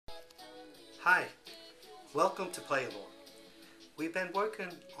Hi, welcome to Play Along. We've been working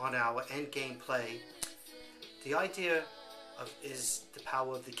on our endgame play. The idea is the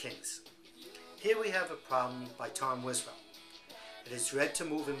power of the kings. Here we have a problem by Tom Wiswell. It is red to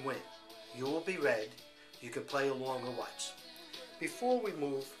move and win. You will be red. You can play along or watch. Before we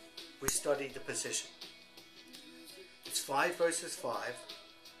move, we study the position. It's 5 versus 5,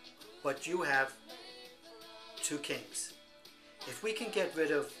 but you have 2 kings. If we can get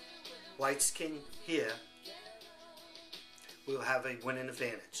rid of White's king here, we'll have a winning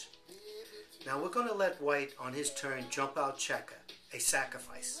advantage. Now we're going to let White on his turn jump out checker, a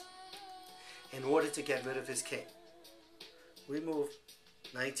sacrifice, in order to get rid of his king. We move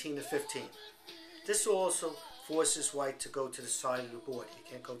 19 to 15. This also forces White to go to the side of the board. He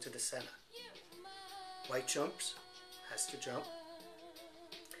can't go to the center. White jumps, has to jump,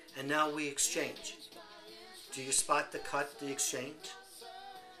 and now we exchange. Do you spot the cut, the exchange?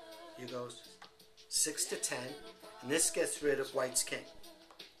 You go 6 to 10, and this gets rid of White's king.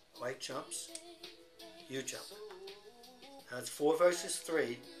 White jumps, you jump. Now it's 4 versus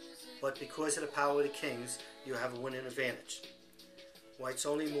 3, but because of the power of the kings, you have a winning advantage. White's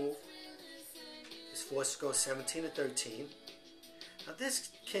only move is forced to go 17 to 13. Now this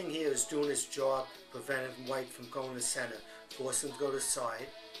king here is doing his job, preventing White from going to the center, forcing him to go to the side.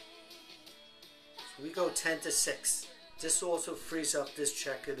 So we go 10 to 6. This also frees up this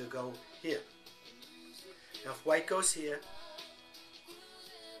checker to go here. Now if White goes here,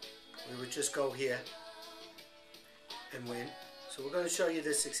 we would just go here and win. So we're going to show you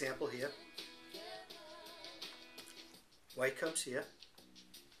this example here. White comes here.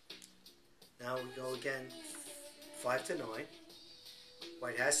 Now we go again 5 to 9.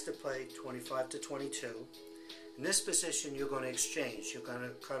 White has to play 25 to 22. In this position you're going to exchange. You're going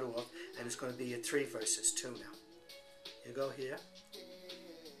to cut off, and it's going to be a 3 versus 2 now. You go here.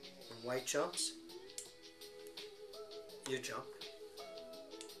 When White jumps, you jump.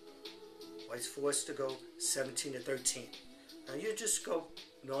 White's forced to go 17 to 13. Now you just go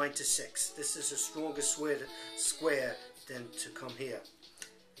 9 to 6. This is a stronger square than to come here.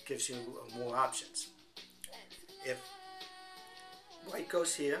 It gives you more options. If White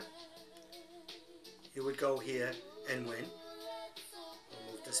goes here, you would go here and win.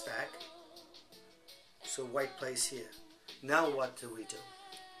 We'll move this back. So White plays here. Now what do we do?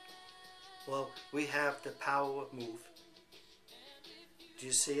 Well, we have the power of move. Do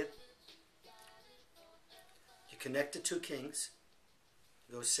you see it? You connect the 2 kings.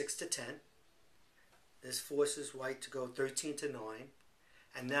 You go 6 to 10. This forces White to go 13 to 9.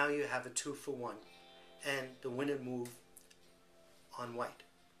 And now you have a 2 for 1. And the winning move on White.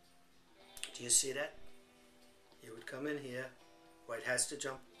 Do you see that? You would come in here. White has to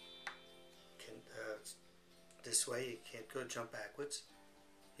jump this way. You can't go jump backwards.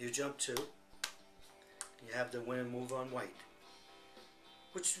 You jump 2. You have the winning move on White,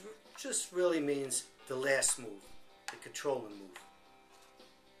 which just really means the last move, the controlling move.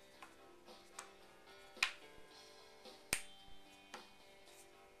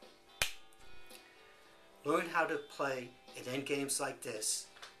 Learn how to play at endgames like this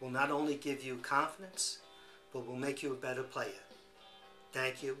will not only give you confidence, but will make you a better player.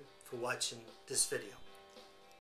 Thank you for watching this video.